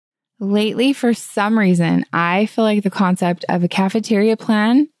Lately, for some reason, I feel like the concept of a cafeteria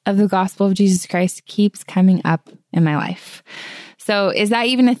plan of the gospel of Jesus Christ keeps coming up in my life. So is that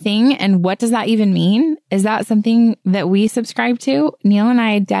even a thing? And what does that even mean? Is that something that we subscribe to? Neil and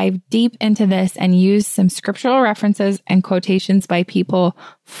I dive deep into this and use some scriptural references and quotations by people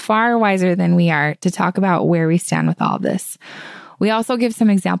far wiser than we are to talk about where we stand with all of this. We also give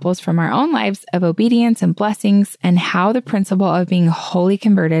some examples from our own lives of obedience and blessings and how the principle of being wholly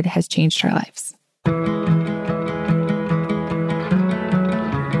converted has changed our lives.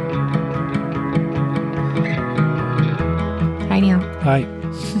 Hi, Neil. Hi.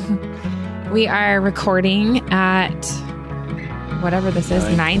 We are recording at whatever this is,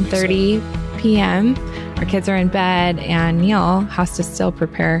 9:30 p.m. Our kids are in bed, and Neil has to still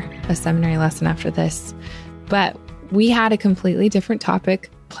prepare a seminary lesson after this. But we had a completely different topic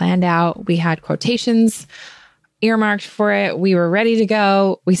planned out. We had quotations earmarked for it. We were ready to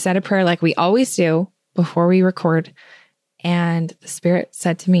go. We said a prayer like we always do before we record. And the Spirit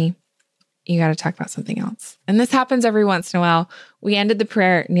said to me, you got to talk about something else. And this happens every once in a while. We ended the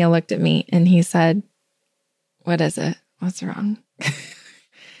prayer. Neil looked at me and he said, what is it? What's wrong?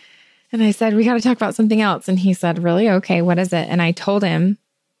 And I said, we got to talk about something else. And he said, really? Okay, what is it? And I told him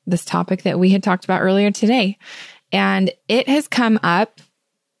this topic that we had talked about earlier today. And it has come up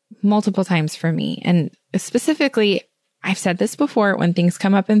multiple times for me. And specifically, I've said this before, when things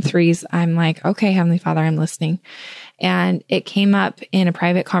come up in threes, I'm like, okay, Heavenly Father, I'm listening. And it came up in a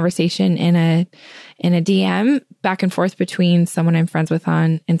private conversation in a DM back and forth between someone I'm friends with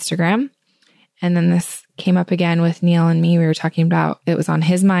on Instagram. And then this came up again with Neil and me. We were talking about, it was on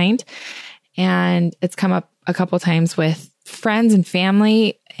his mind. And it's come up a couple times with friends and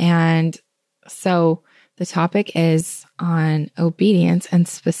family. And so the topic is on obedience, and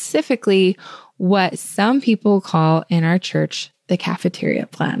specifically what some people call in our church the cafeteria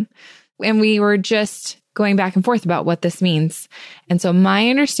plan. And we were just going back and forth about what this means. And so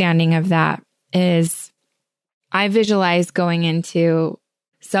my understanding of that is I visualize going into,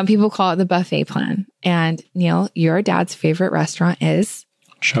 some people call it the buffet plan. And Neil, your dad's favorite restaurant is?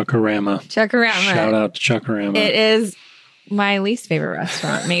 Chuckarama. Chuckarama. Shout out to Chuckarama. It is my least favorite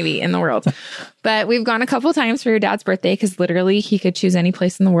restaurant, maybe, in the world. But we've gone a couple times for your dad's birthday because literally he could choose any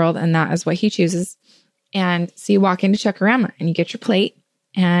place in the world and that is what he chooses. And so you walk into Chuckarama and you get your plate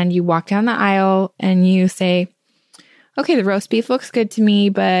and you walk down the aisle and you say, okay, the roast beef looks good to me,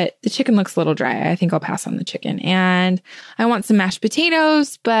 but the chicken looks a little dry. I think I'll pass on the chicken. And I want some mashed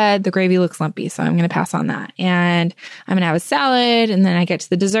potatoes, but the gravy looks lumpy, so I'm going to pass on that. And I'm going to have a salad. And then I get to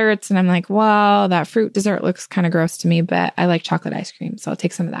the desserts and I'm like, well, that fruit dessert looks kind of gross to me, but I like chocolate ice cream, so I'll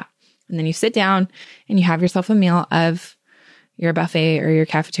take some of that. And then you sit down and you have yourself a meal of your buffet or your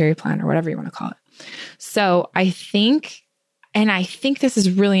cafeteria plan or whatever you want to call it. So I think this is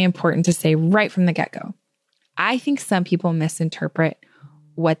really important to say right from the get-go. I think some people misinterpret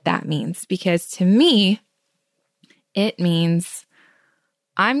what that means, because to me, it means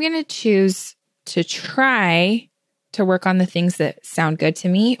I'm going to choose to try to work on the things that sound good to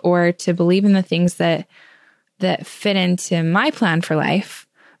me, or to believe in the things that fit into my plan for life,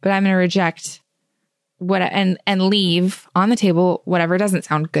 but I'm going to reject and leave on the table whatever doesn't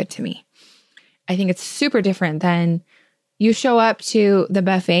sound good to me. I think it's super different than you show up to the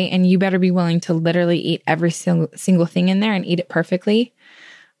buffet and you better be willing to literally eat every single thing in there and eat it perfectly.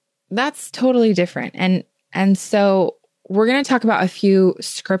 That's totally different. And so we're going to talk about a few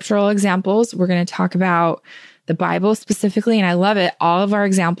scriptural examples. We're going to talk about the Bible specifically. And I love it. All of our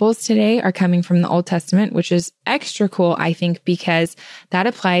examples today are coming from the Old Testament, which is extra cool, I think, because that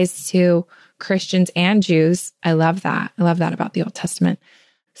applies to Christians and Jews. I love that. I love that about the Old Testament.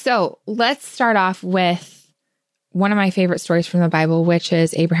 So let's start off with one of my favorite stories from the Bible, which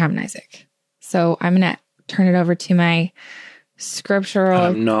is Abraham and Isaac. So I'm going to turn it over to my scriptural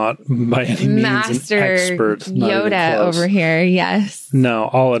I'm not by any means master an expert. Yoda over here. Yes. No,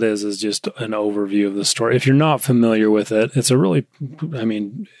 all it is just an overview of the story. If you're not familiar with it, it's a really,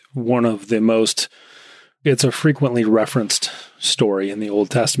 one of the most, it's a frequently referenced story in the Old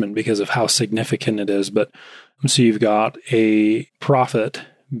Testament because of how significant it is. But so you've got a prophet,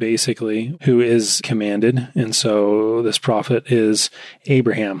 basically, who is commanded. And so this prophet is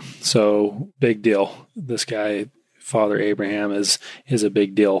Abraham. So big deal. This guy, Father Abraham, is a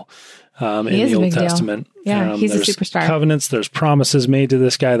big deal in the Old Testament. Yeah, he's a superstar. Covenants, there's promises made to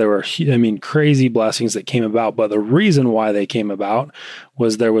this guy. There were, crazy blessings that came about. But the reason why they came about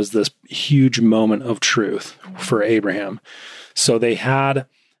was there was this huge moment of truth for Abraham. So they had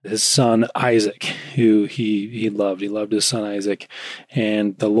his son Isaac, who he loved. He loved his son Isaac.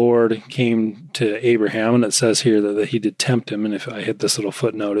 And the Lord came to Abraham, and it says here that he did tempt him. And if I hit this little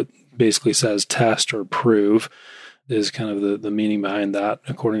footnote, it basically says test or prove is kind of the meaning behind that,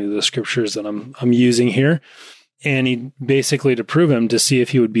 according to the scriptures that I'm using here. And he basically, to prove him, to see if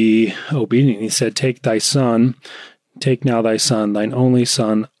he would be obedient, he said, take now thy son, thine only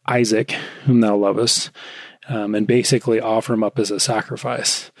son, Isaac, whom thou lovest, and basically offer him up as a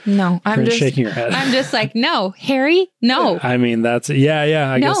sacrifice. No, I'm just shaking your head. I'm just like, no, Harry, no. I mean, I guess that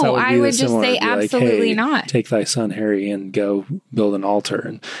would be I would just say absolutely like, hey, not. Take thy son Harry and go build an altar.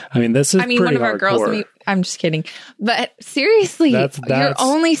 And I mean, this is one of our girls. I'm just kidding, but seriously, that's your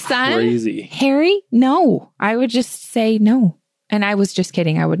only son, crazy. Harry. No, I would just say no. And I was just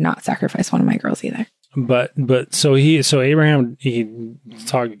kidding. I would not sacrifice one of my girls either. But so Abraham,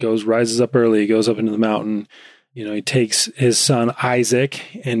 rises up early, he goes up into the mountain, he takes his son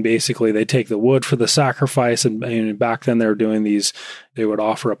Isaac, and basically they take the wood for the sacrifice. And back then they would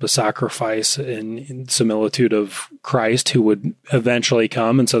offer up a sacrifice in similitude of Christ, who would eventually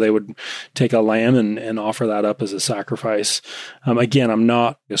come. And so they would take a lamb and offer that up as a sacrifice. Again, I'm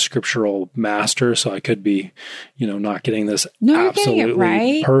not a scriptural master, so I could be, not getting this absolutely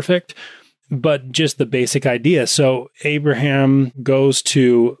right. Perfect. But just the basic idea. So Abraham goes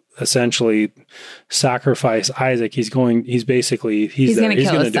to essentially sacrifice Isaac. He's going to do it. He's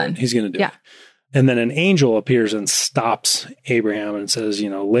going to do it. And then an angel appears and stops Abraham and says,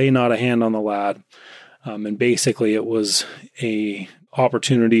 lay not a hand on the lad. And basically it was a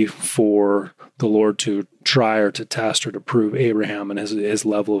opportunity for the Lord to try or to test or to prove Abraham and his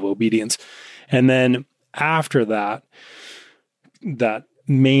level of obedience. And then after that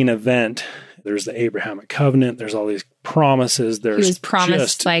main event, there's the Abrahamic covenant. There's all these promises. He was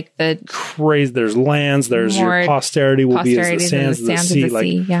promised like the crazy. There's lands. There's your posterity will be as the sands of the sea.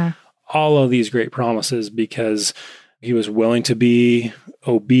 Like all of these great promises, because he was willing to be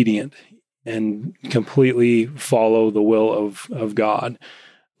obedient and completely follow the will of God.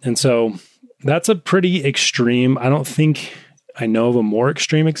 And so that's a pretty extreme. I don't think I know of a more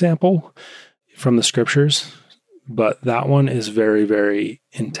extreme example from the scriptures. But that one is very, very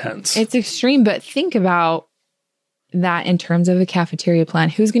intense. It's extreme, but think about that in terms of a cafeteria plan.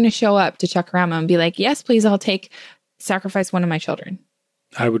 Who's going to show up to Chuckarama and be like, yes, please, I'll sacrifice one of my children?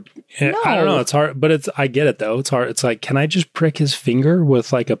 I would. No. I don't know. It's hard, but I get it though. It's hard. It's like, can I just prick his finger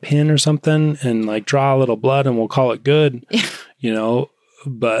with like a pin or something and like draw a little blood and we'll call it good?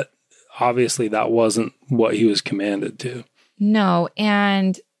 But obviously that wasn't what he was commanded to. No.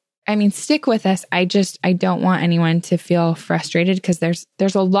 And I mean, stick with us. I don't want anyone to feel frustrated because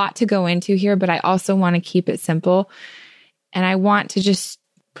there's a lot to go into here, but I also want to keep it simple. And I want to just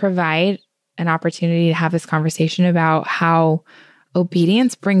provide an opportunity to have this conversation about how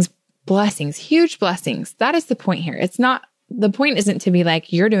obedience brings blessings, huge blessings. That is the point here. The point isn't to be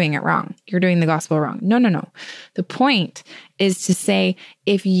like, you're doing it wrong. You're doing the gospel wrong. No. The point is to say,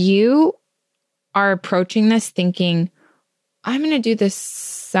 if you are approaching this thinking, I'm going to do this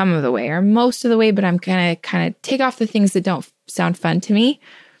some of the way or most of the way, but I'm going to kind of take off the things that don't sound fun to me,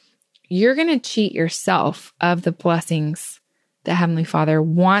 you're going to cheat yourself of the blessings that Heavenly Father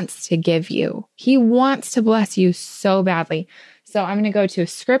wants to give you. He wants to bless you so badly. So I'm going to go to a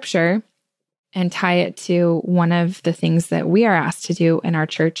scripture and tie it to one of the things that we are asked to do in our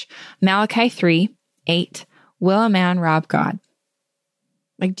church. Malachi 3:8, will a man rob God?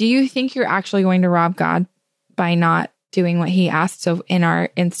 Like, do you think you're actually going to rob God by not doing what he asked? So in our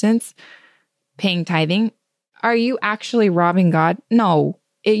instance, paying tithing, are you actually robbing God? No,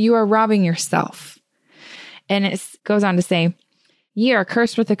 you are robbing yourself. And it goes on to say, ye are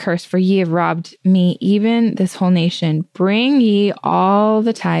cursed with a curse, for ye have robbed me, even this whole nation. Bring ye all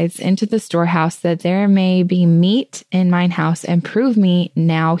the tithes into the storehouse, that there may be meat in mine house, and prove me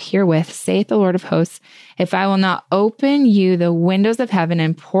now herewith, saith the Lord of hosts, if I will not open you the windows of heaven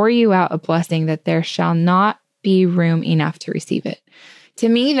and pour you out a blessing, that there shall not be room enough to receive it. To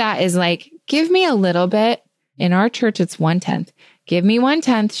me, that is like, give me a little bit. In our church, it's 1/10. Give me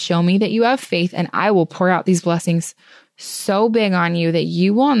 1/10. Show me that you have faith, and I will pour out these blessings so big on you that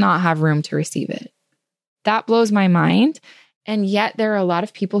you will not have room to receive it. That blows my mind. And yet there are a lot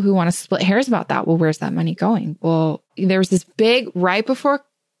of people who want to split hairs about that. Well, where's that money going? Well, there was this big, right before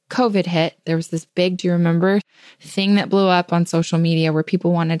COVID hit, there was this big, do you remember, thing that blew up on social media where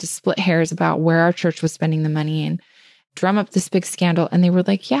people wanted to split hairs about where our church was spending the money and drum up this big scandal. And they were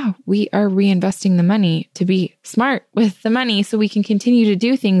like, yeah, we are reinvesting the money to be smart with the money so we can continue to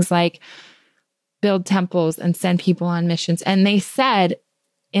do things like build temples and send people on missions. And they said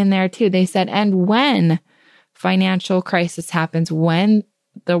in there too, they said, and when financial crisis happens, when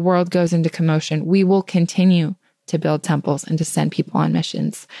the world goes into commotion, we will continue to build temples and to send people on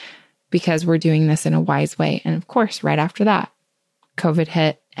missions because we're doing this in a wise way. And of course, right after that, COVID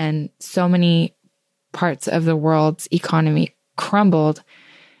hit and so many parts of the world's economy crumbled.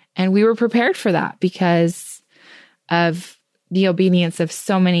 And we were prepared for that because of the obedience of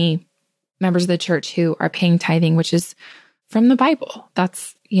so many members of the church who are paying tithing, which is from the Bible.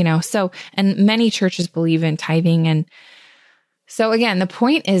 That's, so, and many churches believe in tithing. And so again, the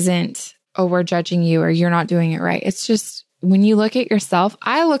point isn't, oh, we're judging you or you're not doing it right. It's just when you look at yourself,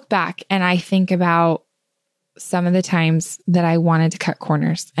 I look back and I think about some of the times that I wanted to cut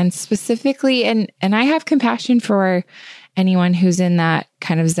corners, and specifically, and I have compassion for anyone who's in that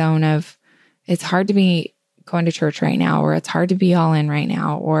kind of zone of it's hard to be going to church right now, or it's hard to be all in right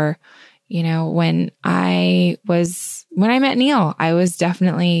now. Or, when I met Neil, I was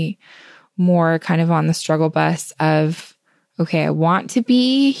definitely more kind of on the struggle bus of, okay, I want to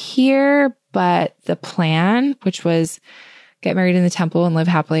be here, but the plan, which was get married in the temple and live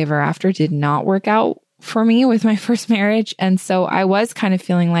happily ever after, did not work out for me with my first marriage. And so I was kind of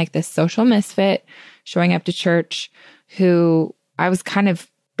feeling like this social misfit showing up to church who I was kind of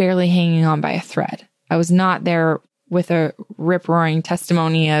barely hanging on by a thread. I was not there with a rip-roaring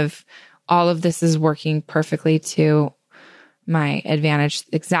testimony of all of this is working perfectly to my advantage,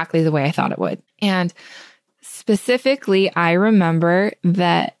 exactly the way I thought it would. And specifically, I remember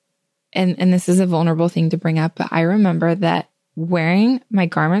that, and this is a vulnerable thing to bring up, but I remember that wearing my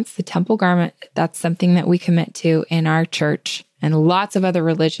garments, the temple garment, that's something that we commit to in our church. And lots of other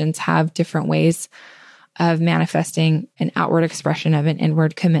religions have different ways of manifesting an outward expression of an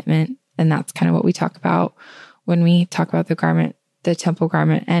inward commitment. And that's kind of what we talk about when we talk about the garment, the temple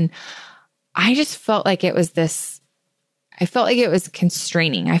garment. And I just felt like it was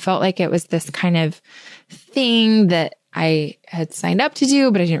constraining. I felt like it was this kind of thing that I had signed up to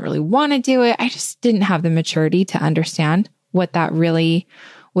do, but I didn't really want to do it. I just didn't have the maturity to understand what that really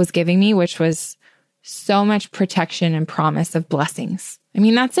was giving me, which was so much protection and promise of blessings. I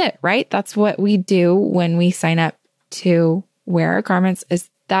mean, that's it, right? That's what we do when we sign up to wear our garments, is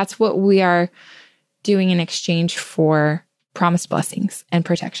that's what we are doing in exchange for promised blessings and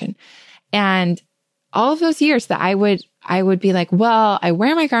protection. And all of those years that I would be like, well, I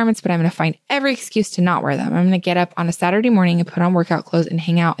wear my garments, but I'm going to find every excuse to not wear them. I'm going to get up on a Saturday morning and put on workout clothes and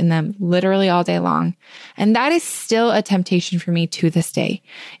hang out in them literally all day long. And that is still a temptation for me to this day.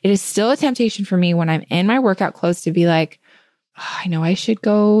 It is still a temptation for me when I'm in my workout clothes to be like, oh, I know I should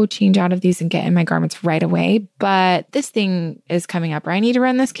go change out of these and get in my garments right away, but this thing is coming up, or I need to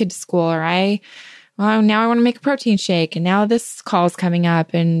run this kid to school, or now I want to make a protein shake, and now this call is coming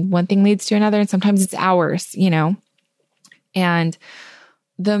up, and one thing leads to another, and sometimes it's hours, And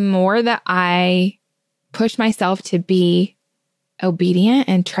the more that I push myself to be obedient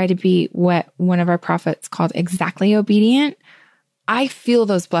and try to be what one of our prophets called exactly obedient, I feel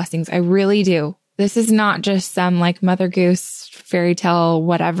those blessings. I really do. This is not just some like Mother Goose fairy tale,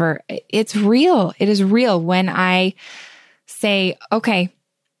 whatever. It's real. It is real when I say, okay,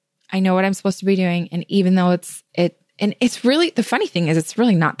 I know what I'm supposed to be doing. And even though it's really, the funny thing is it's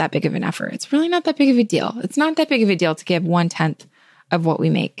really not that big of an effort. It's really not that big of a deal. It's not that big of a deal to give 1/10 of what we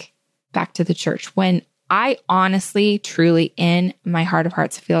make back to the church, when I honestly, truly, in my heart of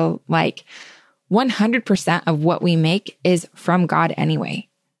hearts, feel like 100% of what we make is from God anyway.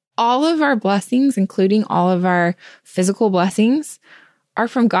 All of our blessings, including all of our physical blessings, are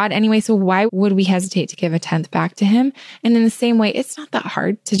from God anyway. So why would we hesitate to give 1/10 back to him? And in the same way, it's not that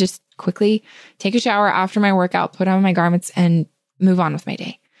hard to just quickly take a shower after my workout, put on my garments, and move on with my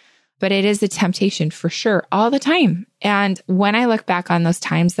day. But it is a temptation for sure, all the time. And when I look back on those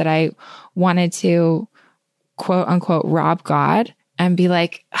times that I wanted to quote unquote rob God and be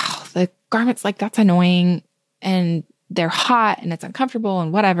like, oh, the garments, like that's annoying and they're hot and it's uncomfortable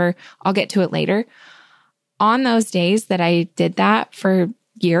and whatever, I'll get to it later. On those days that I did that for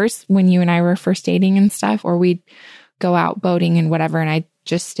years, when you and I were first dating and stuff, or we'd go out boating and whatever, and I'd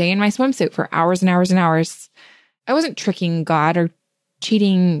just stay in my swimsuit for hours and hours and hours, I wasn't tricking God or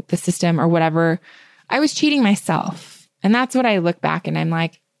cheating the system or whatever. I was cheating myself. And that's what I look back and I'm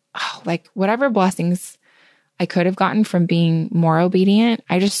like, oh, like whatever blessings I could have gotten from being more obedient,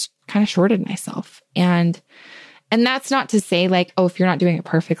 I just kind of shorted myself. And that's not to say like, oh, if you're not doing it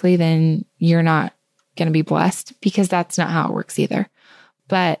perfectly, then you're not going to be blessed, because that's not how it works either.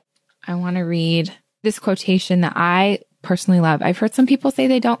 But I want to read this quotation that I personally love. I've heard some people say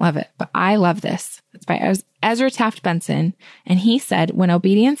they don't love it, but I love this. It's by Ezra Taft Benson. And he said, when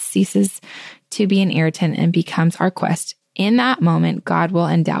obedience ceases to be an irritant and becomes our quest, in that moment, God will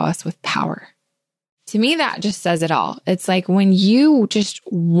endow us with power To me, that just says it all. It's like when you just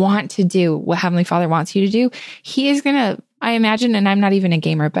want to do what Heavenly Father wants you to do, he is going to, I imagine, and I'm not even a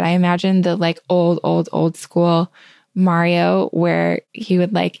gamer, but I imagine the like old school Mario where he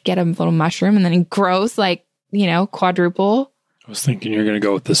would like get a little mushroom and then he grows like, quadruple. I was thinking you're going to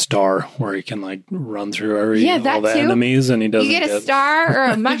go with the star where he can like run through all the too. Enemies and he doesn't get a star or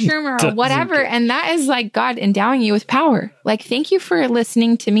a mushroom or whatever. And that is like God endowing you with power. Like, thank you for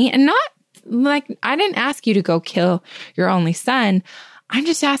listening to me. And not like, I didn't ask you to go kill your only son. I'm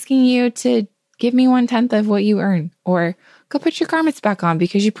just asking you to give me 1/10 of what you earn, or go put your garments back on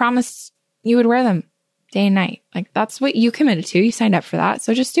because you promised you would wear them day and night. Like, that's what you committed to. You signed up for that.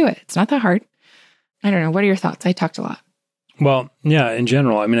 So just do it. It's not that hard. I don't know. What are your thoughts? I talked a lot. Well, yeah, in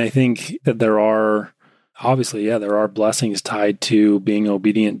general, I mean, I think that there are blessings tied to being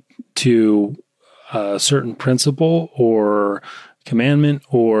obedient to a certain principle or commandment,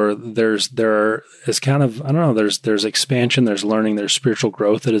 or there is kind of, I don't know, there's expansion, there's learning, there's spiritual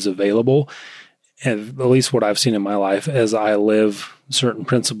growth that is available. And at least what I've seen in my life as I live certain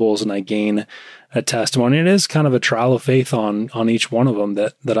principles and I gain a testimony. It is kind of a trial of faith on each one of them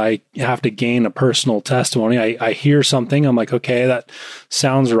that I have to gain a personal testimony. I hear something, I'm like, okay, that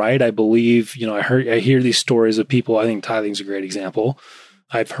sounds right. I believe, I hear these stories of people. I think tithing's a great example.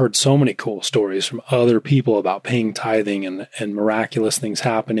 I've heard so many cool stories from other people about paying tithing and miraculous things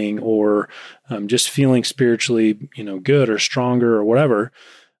happening, or just feeling spiritually, good or stronger or whatever.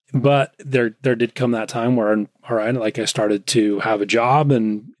 But there did come that time where, all right, like I started to have a job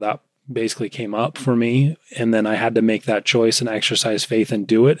and that basically came up for me. And then I had to make that choice and exercise faith and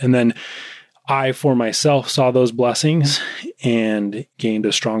do it. And then I, for myself, saw those blessings and gained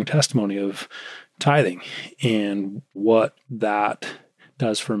a strong testimony of tithing and what that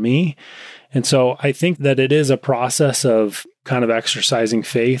does for me. And so I think that it is a process of kind of exercising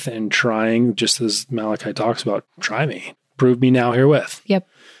faith and trying, just as Malachi talks about, try me, prove me now herewith. Yep.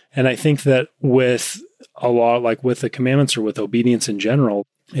 And I think that with a lot, like with the commandments or with obedience in general,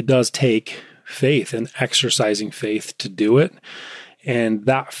 it does take faith and exercising faith to do it. And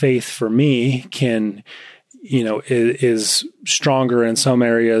that faith for me can, is stronger in some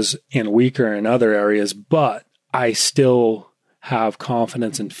areas and weaker in other areas, but I still have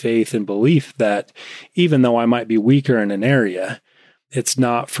confidence and faith and belief that even though I might be weaker in an area, it's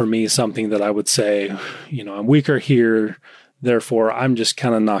not for me something that I would say, I'm weaker here, therefore I'm just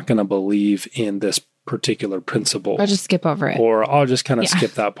kind of not going to believe in this particular principle. I'll just skip over it. Or I'll just kind of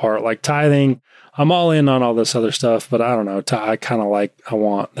skip that part. Like tithing, I'm all in on all this other stuff, but I don't know. I kind of I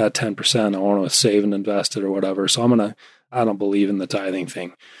want that 10%. I want to save and invest it or whatever. So I don't believe in the tithing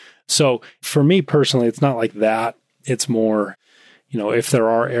thing. So for me personally, it's not like that. It's more, if there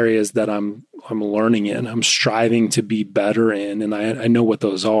are areas that I'm learning in, I'm striving to be better in, and I know what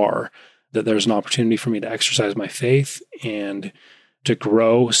those are, that there's an opportunity for me to exercise my faith and to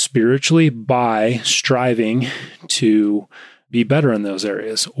grow spiritually by striving to be better in those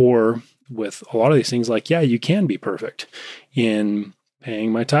areas. Or with a lot of these things, like, you can be perfect in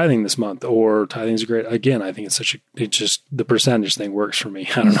paying my tithing this month, or tithing's great. Again, I think it's just the percentage thing works for me.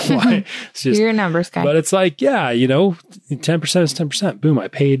 I don't know why. It's just, you're a numbers guy. But it's like, 10% is 10%. Boom, I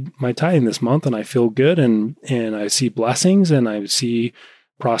paid my tithing this month and I feel good and I see blessings and I see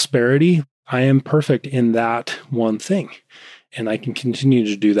prosperity. I am perfect in that one thing. And I can continue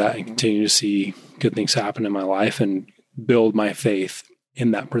to do that and continue to see good things happen in my life and build my faith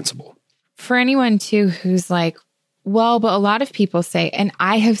in that principle. For anyone too who's like, well, but a lot of people say, and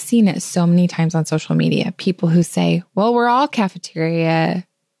I have seen it so many times on social media, people who say, well, we're all Cafeteria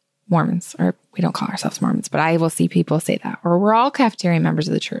Mormons, or we don't call ourselves Mormons, but I will see people say that, or we're all Cafeteria members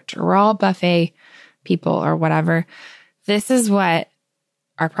of the church, or we're all buffet people or whatever. This is what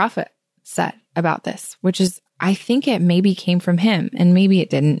our prophet said about this, which is, I think it maybe came from him and maybe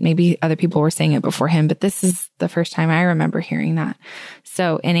it didn't. Maybe other people were saying it before him, but this is the first time I remember hearing that.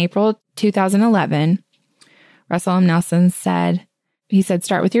 So in April 2011, Russell M. Nelson said,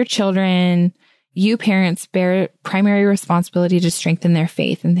 start with your children. You parents bear primary responsibility to strengthen their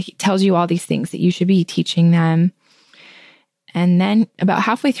faith. And he tells you all these things that you should be teaching them. And then about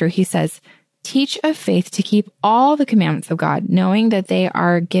halfway through, he says, teach of faith to keep all the commandments of God, knowing that they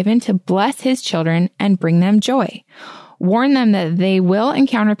are given to bless his children and bring them joy. Warn them that they will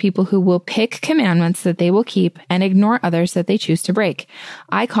encounter people who will pick commandments that they will keep and ignore others that they choose to break.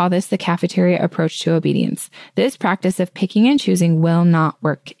 I call this the cafeteria approach to obedience. This practice of picking and choosing will not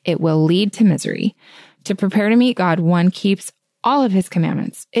work. It will lead to misery. To prepare to meet God, one keeps all of his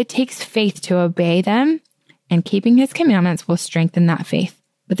commandments. It takes faith to obey them, and keeping his commandments will strengthen that faith.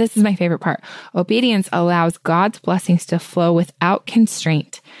 But this is my favorite part. Obedience allows God's blessings to flow without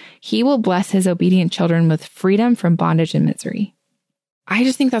constraint. He will bless his obedient children with freedom from bondage and misery. I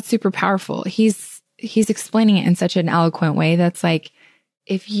just think that's super powerful. He's explaining it in such an eloquent way that's like,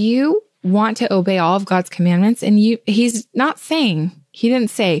 if you want to obey all of God's commandments, and he's not saying, he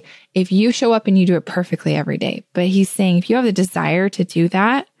didn't say, if you show up and you do it perfectly every day, but he's saying, if you have the desire to do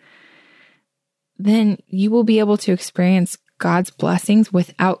that, then you will be able to experience God's blessings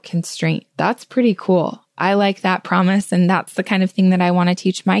without constraint. That's pretty cool. I like that promise. And that's the kind of thing that I want to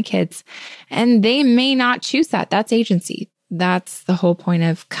teach my kids. And they may not choose that. That's agency. That's the whole point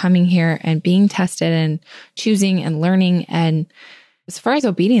of coming here and being tested and choosing and learning. And as far as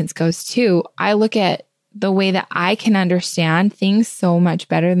obedience goes too, I look at the way that I can understand things so much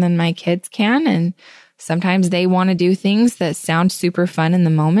better than my kids can. And sometimes they want to do things that sound super fun in the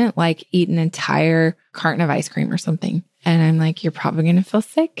moment, like eat an entire carton of ice cream or something. And I'm like, you're probably going to feel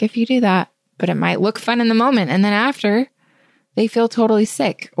sick if you do that, but it might look fun in the moment. And then after, they feel totally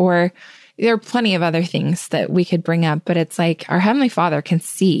sick. Or there are plenty of other things that we could bring up, but it's like our Heavenly Father can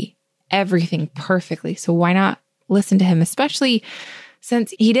see everything perfectly. So why not listen to him, especially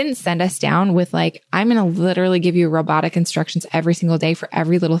since he didn't send us down with like, I'm going to literally give you robotic instructions every single day for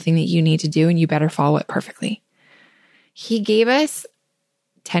every little thing that you need to do, and you better follow it perfectly. He gave us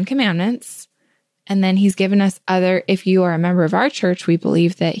 10 commandments, and then he's given us other, if you are a member of our church, we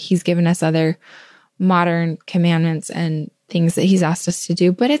believe that he's given us other modern commandments and things that he's asked us to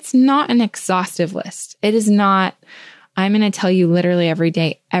do, but it's not an exhaustive list. It is not, I'm going to tell you literally every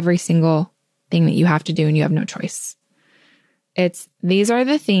day, every single thing that you have to do, and you have no choice. It's, these are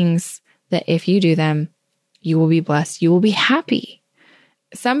the things that if you do them, you will be blessed. You will be happy.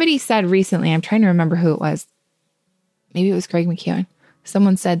 Somebody said recently, I'm trying to remember who it was. Maybe it was Greg McKeown.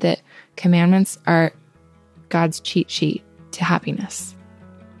 Someone said that commandments are God's cheat sheet to happiness,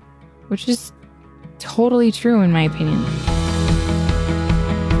 which is totally true in my opinion.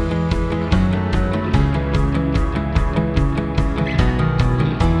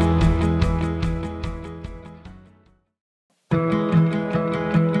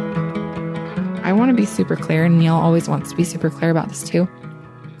 I want to be super clear, and Neil always wants to be super clear about this too.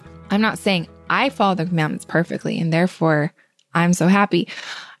 I'm not saying I follow the commandments perfectly and therefore I'm so happy.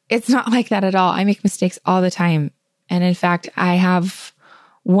 It's not like that at all. I make mistakes all the time. And in fact, I have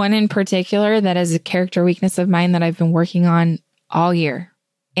one in particular that is a character weakness of mine that I've been working on all year.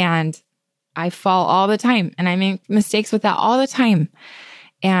 And I fall all the time, and I make mistakes with that all the time.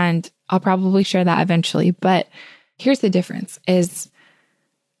 And I'll probably share that eventually. But here's the difference is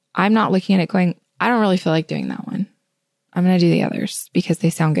I'm not looking at it going, I don't really feel like doing that one. I'm going to do the others because they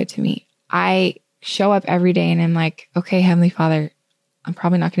sound good to me. I show up every day and I'm like, okay, Heavenly Father, I'm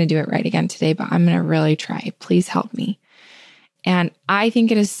probably not going to do it right again today, but I'm going to really try. Please help me. And I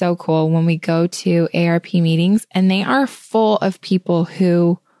think it is so cool when we go to ARP meetings and they are full of people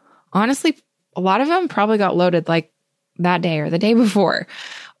who, honestly, a lot of them probably got loaded like that day or the day before,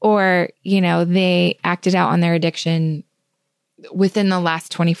 or, they acted out on their addiction within the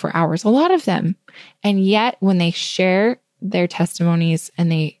last 24 hours, a lot of them. And yet when they share their testimonies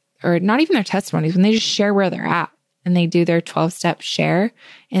or not even their testimonies, when they just share where they're at and they do their 12-step share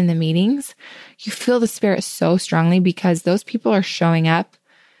in the meetings, you feel the Spirit so strongly because those people are showing up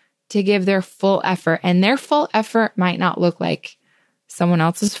to give their full effort, and their full effort might not look like someone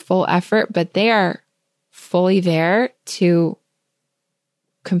else's full effort, but they are fully there to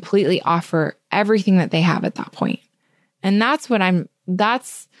completely offer everything that they have at that point. And that's what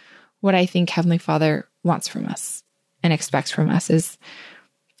I think Heavenly Father wants from us and expects from us is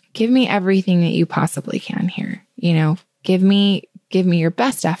give me everything that you possibly can here. Give me your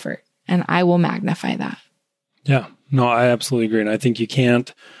best effort and I will magnify that. Yeah, no, I absolutely agree. And I think you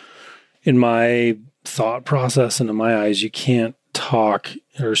can't, in my thought process and in my eyes, you can't talk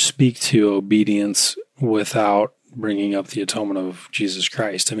or speak to obedience without bringing up the atonement of Jesus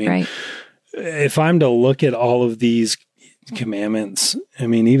Christ. I mean, right. If I'm to look at all of these commandments, I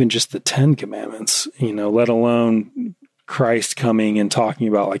mean, even just the 10 commandments, let alone Christ coming and talking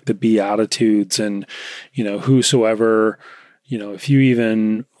about like the Beatitudes and, whosoever, if you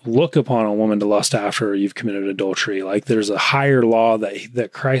even look upon a woman to lust after her, you've committed adultery. Like there's a higher law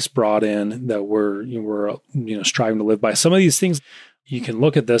that Christ brought in that we're striving to live by. Some of these things, you can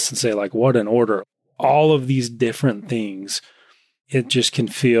look at this and say like, what an order. All of these different things, it just can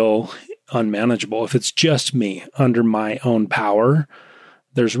feel unmanageable. If it's just me under my own power,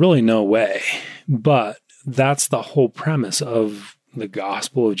 there's really no way. But that's the whole premise of the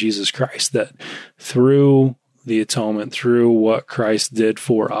gospel of Jesus Christ, that through the atonement, through what Christ did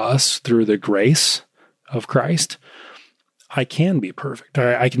for us, through the grace of Christ, I can be perfect.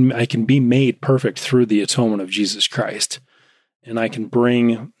 I can be made perfect through the atonement of Jesus Christ. And I can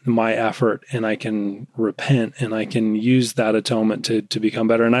bring my effort and I can repent and I can use that atonement to become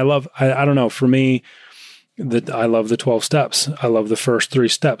better. And I don't know, for me, I love the 12 steps. I love the first 3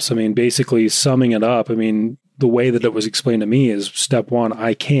 steps. I mean, basically summing it up, I mean, the way that it was explained to me is step 1,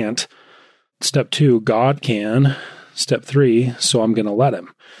 I can't. Step 2, God can. Step 3, so I'm going to let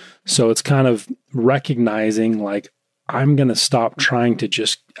him. So it's kind of recognizing like, I'm going to stop trying to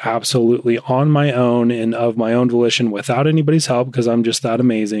just absolutely on my own and of my own volition without anybody's help because I'm just that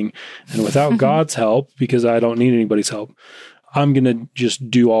amazing. And without God's help, because I don't need anybody's help, I'm going to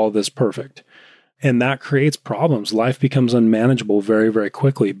just do all this perfect. And that creates problems. Life becomes unmanageable very, very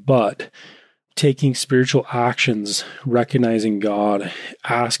quickly. But taking spiritual actions, recognizing God,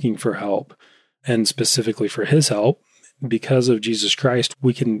 asking for help, and specifically for his help, because of Jesus Christ,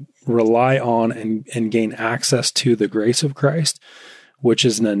 we can rely on and gain access to the grace of Christ, which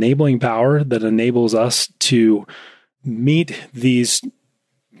is an enabling power that enables us to meet these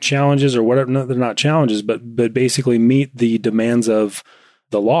challenges or whatever. No, they're not challenges, but basically meet the demands of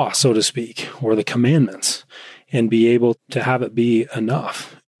the law, so to speak, or the commandments, and be able to have it be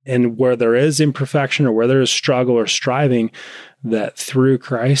enough. And where there is imperfection or where there is struggle or striving, that through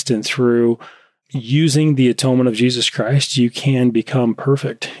Christ and through using the atonement of Jesus Christ, you can become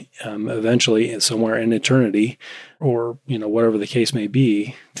perfect eventually somewhere in eternity, or, whatever the case may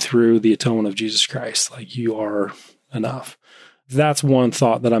be, through the atonement of Jesus Christ. Like, you are enough. That's one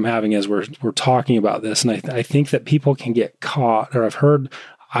thought that I'm having as we're talking about this. And I think that people can get caught, or I've heard,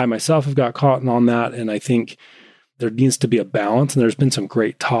 I myself have got caught on that. And I think there needs to be a balance. And there's been some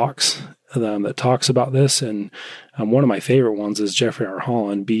great talks that talks about this. And one of my favorite ones is Jeffrey R.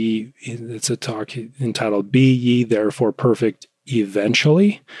 Holland. It's a talk entitled, Be Ye Therefore Perfect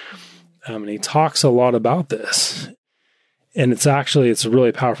Eventually. And he talks a lot about this. And it's a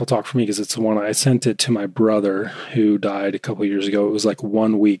really powerful talk for me because it's the one I sent it to my brother who died a couple of years ago. It was like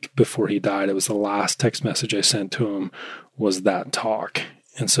 1 week before he died. It was the last text message I sent to him was that talk.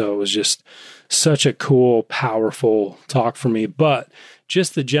 And so it was just such a cool, powerful talk for me. But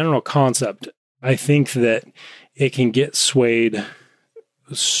just the general concept, I think that it can get swayed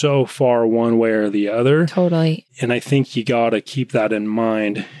so far one way or the other. Totally. And I think you got to keep that in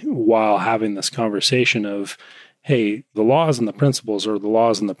mind while having this conversation of, hey, the laws and the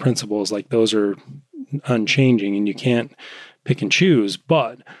principles, like those are unchanging and you can't pick and choose.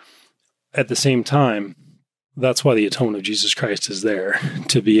 But at the same time, that's why the atonement of Jesus Christ is there,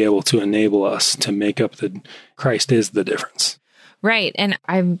 to be able to enable us to make up Christ is the difference. Right. And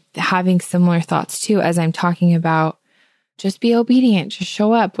I'm having similar thoughts too, as I'm talking about just be obedient, just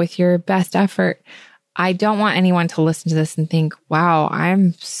show up with your best effort. I don't want anyone to listen to this and think, wow,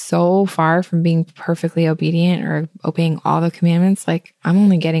 I'm so far from being perfectly obedient or obeying all the commandments. Like, I'm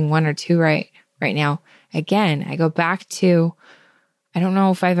only getting 1 or 2 right now. Again, I go back to, I don't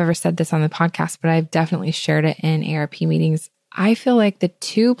know if I've ever said this on the podcast, but I've definitely shared it in ARP meetings. I feel like the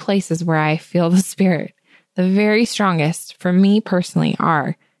 2 places where I feel the Spirit the very strongest for me personally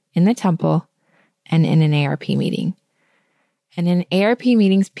are in the temple and in an ARP meeting. And in ARP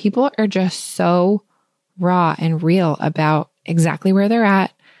meetings, people are just so raw and real about exactly where they're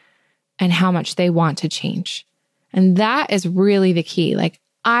at and how much they want to change. And that is really the key. Like,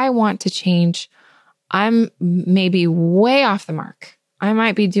 I want to change. I'm maybe way off the mark. I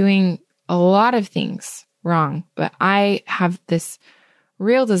might be doing a lot of things wrong, but I have this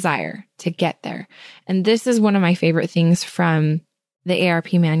real desire to get there. And this is one of my favorite things from the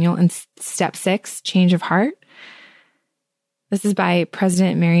ARP manual in step 6, change of heart. This is by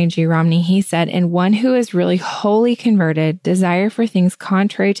President Marion G. Romney. He said, "And one who is really wholly converted, desire for things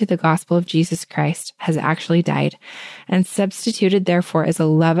contrary to the gospel of Jesus Christ has actually died, and substituted therefore is a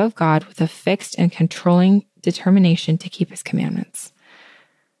love of God with a fixed and controlling determination to keep his commandments."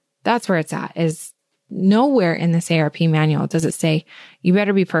 That's where it's at, is nowhere in this ARP manual does it say, you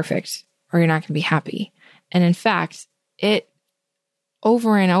better be perfect or you're not going to be happy. And in fact, it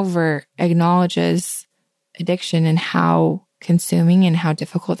over and over acknowledges addiction and how consuming and how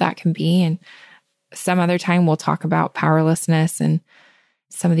difficult that can be. And some other time we'll talk about powerlessness and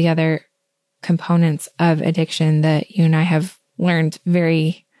some of the other components of addiction that you and I have learned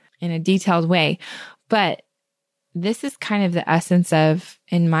very in a detailed way. But this is kind of the essence of,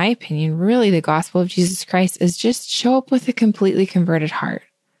 in my opinion, really the gospel of Jesus Christ is just show up with a completely converted heart.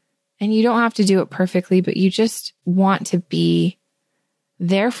 And you don't have to do it perfectly, but you just want to be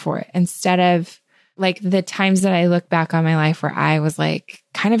there for it instead of like the times that I look back on my life where I was like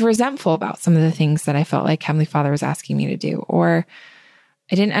kind of resentful about some of the things that I felt like Heavenly Father was asking me to do, or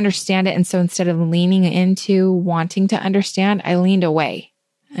I didn't understand it. And so instead of leaning into wanting to understand, I leaned away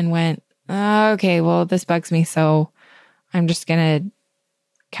and went, okay, well, this bugs me. So I'm just going to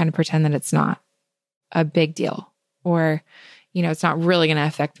kind of pretend that it's not a big deal, or, it's not really going to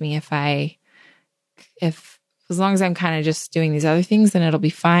affect me if as long as I'm kind of just doing these other things, then it'll be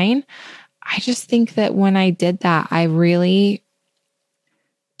fine. I just think that when I did that, I really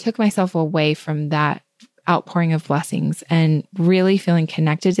took myself away from that outpouring of blessings and really feeling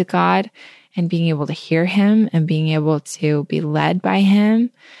connected to God and being able to hear him and being able to be led by him,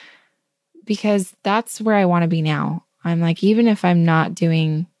 because that's where I want to be now. I'm like, even if I'm not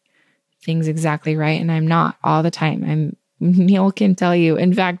doing things exactly right, and I'm not all the time, Neil can tell you.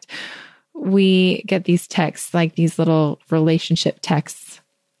 In fact, we get these texts, like these little relationship texts.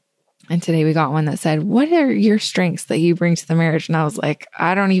 And today we got one that said, what are your strengths that you bring to the marriage? And I was like,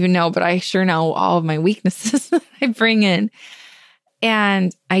 I don't even know, but I sure know all of my weaknesses that I bring in.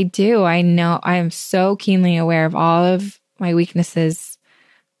 And I do. I know I am so keenly aware of all of my weaknesses,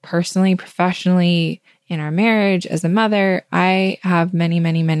 personally, professionally, in our marriage, as a mother. I have many,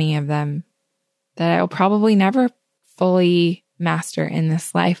 many, many of them that I'll probably never fully master in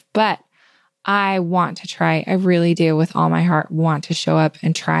this life, but I want to try. I really do, with all my heart, want to show up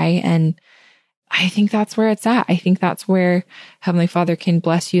and try. And I think that's where it's at. I think that's where Heavenly Father can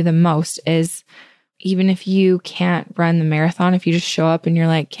bless you the most, is even if you can't run the marathon, if you just show up and you're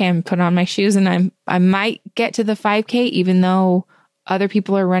like, okay, I'm putting on my shoes and I might get to the 5K, even though other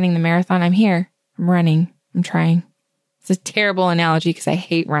people are running the marathon. I'm here. I'm running. I'm trying. It's a terrible analogy because I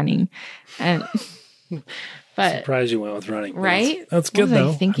hate running. And but surprised you went with running. Right? That's good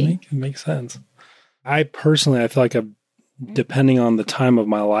though. It makes sense. I feel like depending on the time of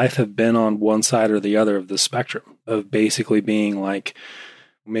my life, have been on one side or the other of the spectrum of basically being like,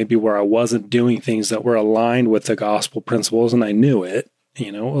 maybe where I wasn't doing things that were aligned with the gospel principles, and I knew it.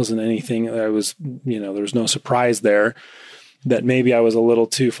 It wasn't anything that I was, there was no surprise there, that maybe I was a little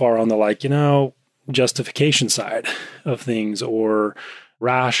too far on the justification side of things, or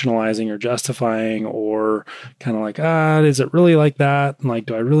rationalizing or justifying, or kind of like, is it really like that? And like,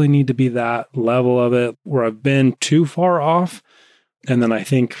 do I really need to be that level of it, where I've been too far off? And then I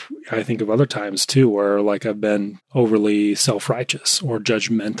think of other times too, where like I've been overly self-righteous or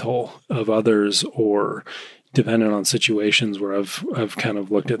judgmental of others, or dependent on situations where I've kind of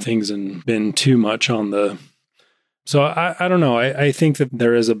looked at things and been too much on the. So I don't know. I think that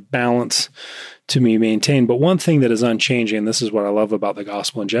there is a balance to be maintained. But one thing that is unchanging, and this is what I love about the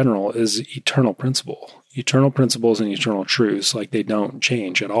gospel in general, is eternal principles and eternal truths. Like, they don't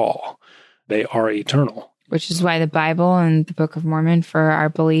change at all. They are eternal. Which is why the Bible and the Book of Mormon, for our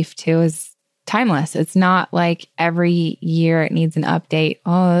belief too, is timeless. It's not like every year it needs an update.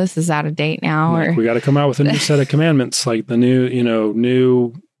 Oh, this is out of date now. Like, we got to come out with a new set of commandments, like the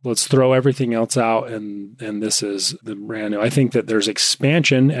new, let's throw everything else out. And this is the brand new. I think that there's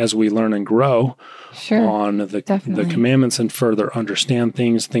expansion as we learn and grow on the commandments and further understand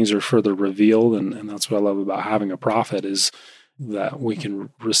things. Things are further revealed. And that's what I love about having a prophet, is that we can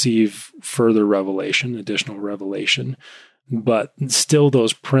receive further revelation, additional revelation, but still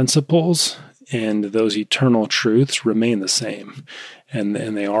those principles and those eternal truths remain the same, and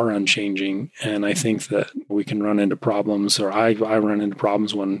they are unchanging. And I think that we can run into problems, or I run into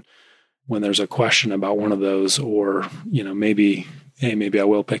problems when there's a question about one of those, or, maybe I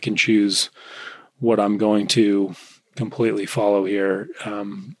will pick and choose what I'm going to completely follow here,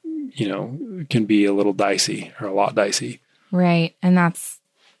 can be a little dicey, or a lot dicey. Right. And that's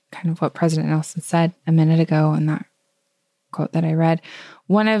kind of what President Nelson said a minute ago in that quote that I read.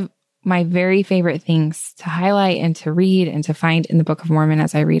 One of my very favorite things to highlight and to read and to find in the Book of Mormon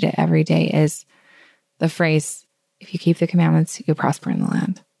as I read it every day is the phrase, if you keep the commandments, you'll prosper in the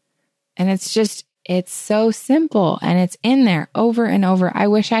land. And it's so simple, and it's in there over and over. I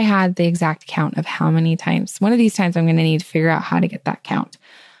wish I had the exact count of how many times. One of these times I'm going to need to figure out how to get that count.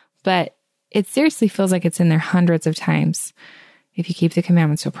 But it seriously feels like it's in there hundreds of times. If you keep the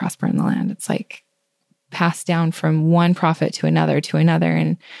commandments, you'll prosper in the land. It's like passed down from one prophet to another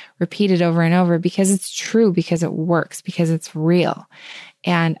and repeated over and over, because it's true, because it works, because it's real.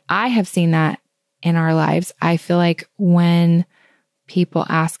 And I have seen that in our lives. I feel like when people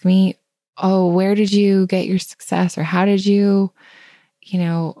ask me, oh, where did you get your success? Or how did you,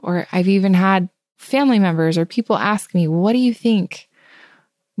 or I've even had family members or people ask me, what do you think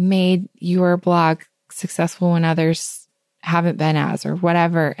made your blog successful when others haven't been as, or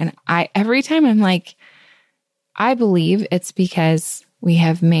whatever? And every time I'm like, I believe it's because we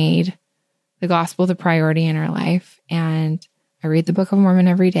have made the gospel the priority in our life. And I read the Book of Mormon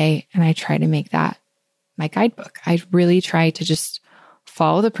every day, and I try to make that my guidebook. I really try to just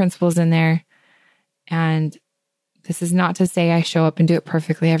follow the principles in there. And this is not to say I show up and do it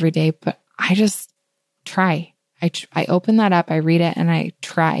perfectly every day, but I just try. I open that up, I read it, and I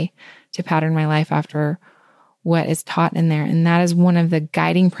try to pattern my life after what is taught in there. And that is one of the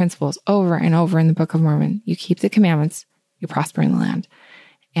guiding principles over and over in the Book of Mormon. You keep the commandments, you prosper in the land.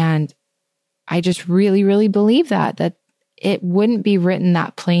 And I just really, really believe that it wouldn't be written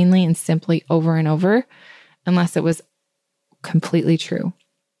that plainly and simply over and over unless it was completely true.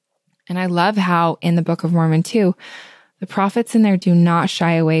 And I love how in the Book of Mormon too, the prophets in there do not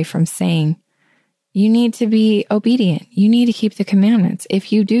shy away from saying, you need to be obedient. You need to keep the commandments.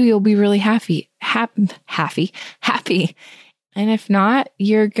 If you do, you'll be really happy. And if not,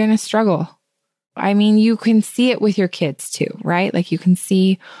 you're going to struggle. I mean, you can see it with your kids too, right? Like you can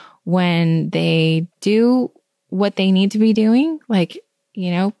see when they do what they need to be doing, like,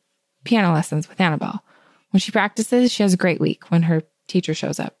 piano lessons with Annabelle. When she practices, she has a great week when her teacher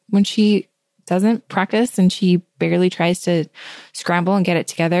shows up. When she doesn't practice and she barely tries to scramble and get it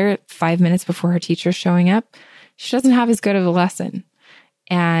together 5 minutes before her teacher's showing up, she doesn't have as good of a lesson.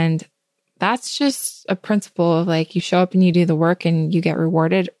 And that's just a principle of like, you show up and you do the work and you get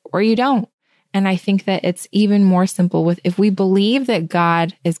rewarded or you don't. And I think that it's even more simple with if we believe that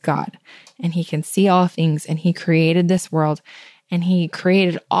God is God and he can see all things and he created this world and he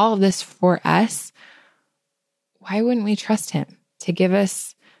created all of this for us, why wouldn't we trust him to give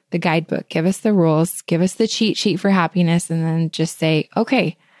us the guidebook, give us the rules, give us the cheat sheet for happiness, and then just say,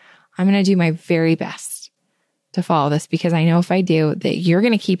 okay, I'm going to do my very best to follow this because I know if I do, that you're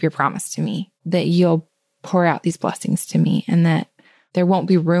going to keep your promise to me, that you'll pour out these blessings to me, and that there won't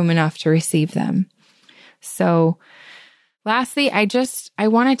be room enough to receive them. So lastly, I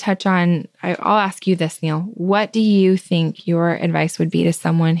want to touch on, I'll ask you this, Neil. What do you think your advice would be to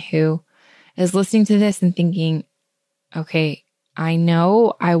someone who is listening to this and thinking, okay, I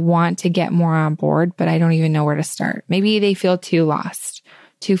know I want to get more on board, but I don't even know where to start. Maybe they feel too lost,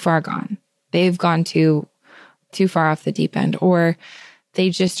 too far gone. They've gone too far off the deep end, or they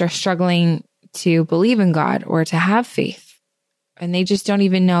just are struggling to believe in God or to have faith, and they just don't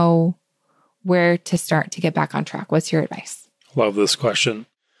even know where to start to get back on track. What's your advice? Love this question.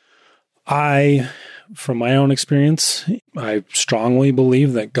 From my own experience, I strongly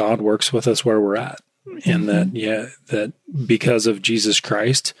believe that God works with us where we're at. And that because of Jesus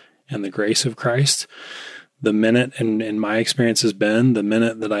Christ and the grace of Christ, the minute, and in my experience has been, the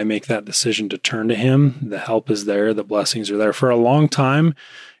minute that I make that decision to turn to him, the help is there, the blessings are there. For a long time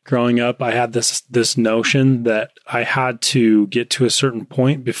growing up, I had this notion that I had to get to a certain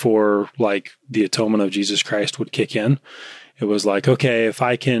point before like the atonement of Jesus Christ would kick in. It was like, okay, if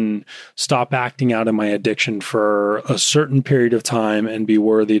I can stop acting out of my addiction for a certain period of time and be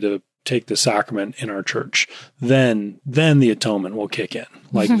worthy to take the sacrament in our church, then the atonement will kick in.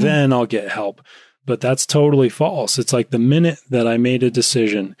 Like, then I'll get help. But that's totally false. It's like the minute that I made a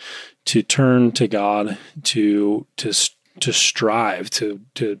decision to turn to God, to strive, to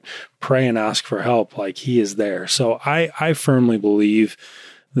pray and ask for help, like he is there. So I firmly believe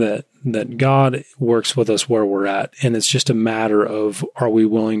that God works with us where we're at. And it's just a matter of, are we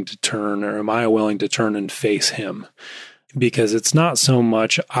willing to turn, or am I willing to turn and face him? Because it's not so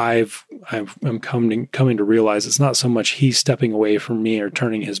much I'm coming to realize it's not so much he's stepping away from me or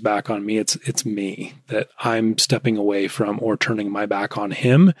turning his back on me. It's me that I'm stepping away from or turning my back on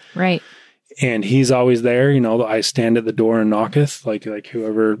him. Right. And he's always there. I stand at the door and knocketh, like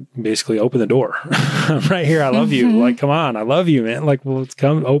whoever, basically open the door. I'm right here. I love you. Like, come on. I love you, man. Like, well, let's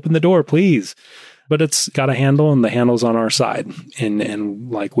come open the door, please. But it's got a handle and the handle's on our side.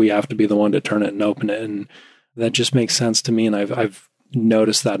 And like, we have to be the one to turn it and open it. And that just makes sense to me, and I've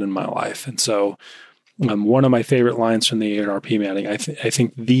noticed that in my life. And so one of my favorite lines from the ARP manual, I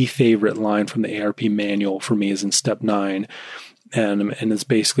think the favorite line from the ARP manual for me is in step 9. And it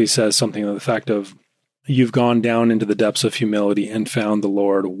basically says something to the effect of, you've gone down into the depths of humility and found the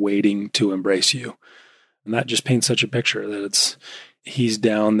Lord waiting to embrace you. And that just paints such a picture that he's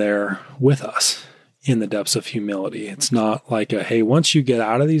down there with us in the depths of humility. It's not like hey, once you get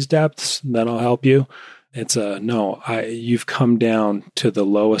out of these depths, then I'll help you. It's no, you've come down to the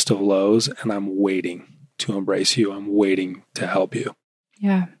lowest of lows, and I'm waiting to embrace you. I'm waiting to help you.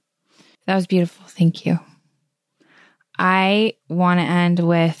 Yeah, that was beautiful. Thank you. I want to end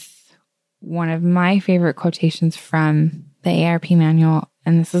with one of my favorite quotations from the ARP manual.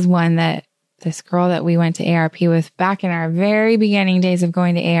 And this is one that this girl that we went to ARP with back in our very beginning days of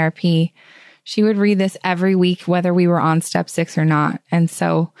going to ARP, she would read this every week, whether we were on step 6 or not. And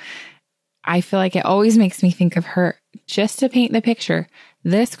so I feel like it always makes me think of her. Just to paint the picture,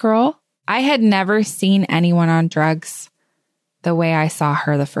 this girl, I had never seen anyone on drugs the way I saw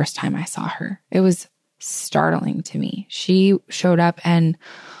her the first time I saw her. It was startling to me. She showed up and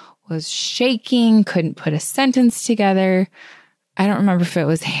was shaking, couldn't put a sentence together. I don't remember if it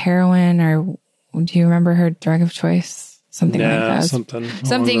was heroin or do you remember her drug of choice? Something like that.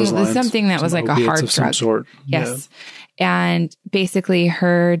 Something that was like a hard drug. Some sort. Yes. Yeah. And basically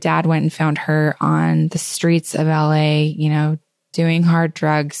her dad went and found her on the streets of LA, doing hard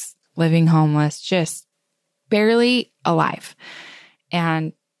drugs, living homeless, just barely alive,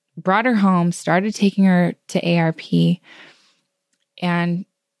 and brought her home, started taking her to ARP, and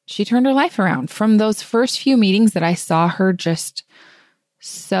she turned her life around. From those first few meetings that I saw her just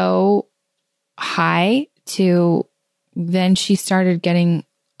so high to then she started getting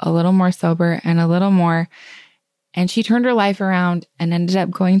a little more sober and a little more, and she turned her life around and ended up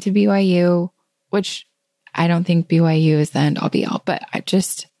going to BYU, which I don't think BYU is the end all be all, but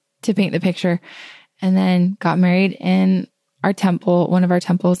just to paint the picture, and then got married in our temple, one of our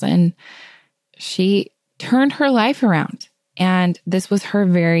temples, and she turned her life around. And this was her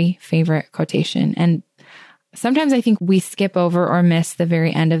very favorite quotation. And sometimes I think we skip over or miss the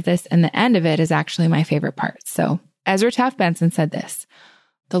very end of this, and the end of it is actually my favorite part. So Ezra Taft Benson said this: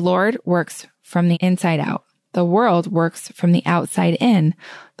 "The Lord works from the inside out. The world works from the outside in.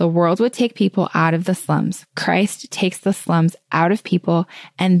 The world would take people out of the slums. Christ takes the slums out of people,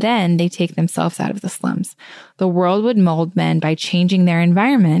 and then they take themselves out of the slums. The world would mold men by changing their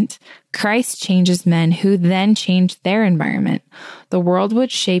environment. Christ changes men who then change their environment. The world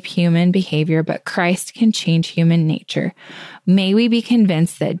would shape human behavior, but Christ can change human nature. May we be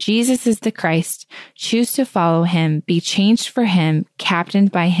convinced that Jesus is the Christ, choose to follow him, be changed for him,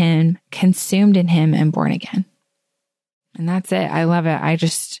 captained by him, consumed in him, and born again." And that's it. I love it.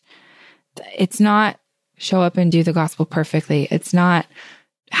 It's not show up and do the gospel perfectly. It's not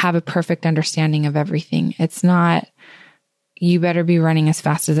have a perfect understanding of everything. It's not, you better be running as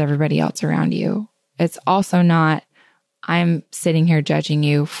fast as everybody else around you. It's also not, I'm sitting here judging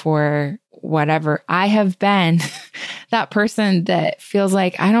you for whatever. I have been that person that feels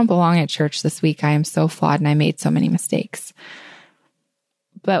like I don't belong at church this week. I am so flawed and I made so many mistakes.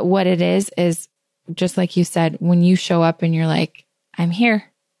 But what it is just like you said, when you show up and you're like, I'm here,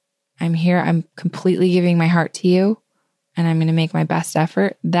 I'm completely giving my heart to you, and I'm going to make my best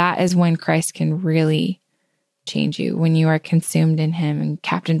effort. That is when Christ can really change you, when you are consumed in him and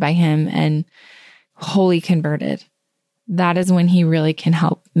captained by him and wholly converted. That is when he really can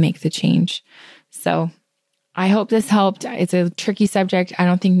help make the change. So I hope this helped. It's a tricky subject. I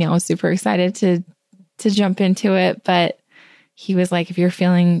don't think Neil was super excited to jump into it, but he was like, if you're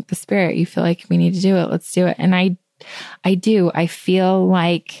feeling the Spirit, you feel like we need to do it, let's do it. And I do. I feel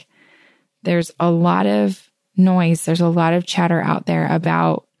like there's a lot of noise. There's a lot of chatter out there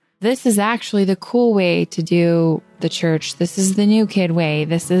about this is actually the cool way to do the church. This is the new kid way.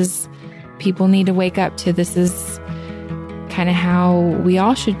 This is, people need to wake up to, this is kind of how we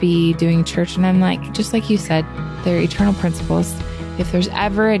all should be doing church. And I'm like, just like you said, they're eternal principles. If there's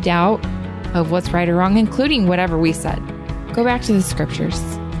ever a doubt of what's right or wrong, including whatever we said, go back to the scriptures,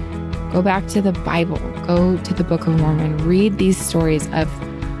 go back to the Bible, go to the Book of Mormon, read these stories of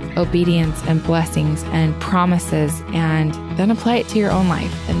obedience and blessings and promises, and then apply it to your own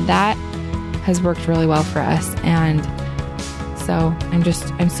life. And that has worked really well for us. And so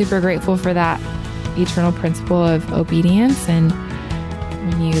I'm super grateful for that eternal principle of obedience. And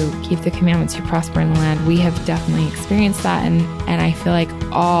when you keep the commandments, you prosper in the land. We have definitely experienced that. And I feel like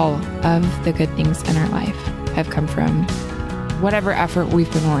all of the good things in our life have come from whatever effort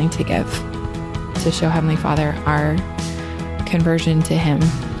we've been willing to give to show Heavenly Father our conversion to him.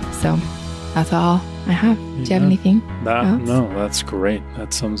 So that's all I have. Do you have anything else? No, that's great.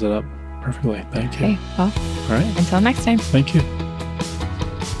 That sums it up perfectly. Thank you. Okay, well, all right. Until next time. Thank you.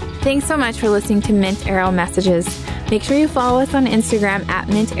 Thanks so much for listening to Mint Arrow Messages. Make sure you follow us on Instagram at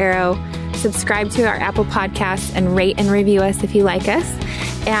Mint Arrow. Subscribe to our Apple Podcasts and rate and review us if you like us.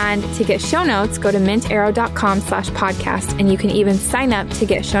 And to get show notes, go to mintarrow.com/podcast. And you can even sign up to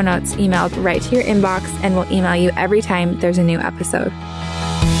get show notes emailed right to your inbox, and we'll email you every time there's a new episode.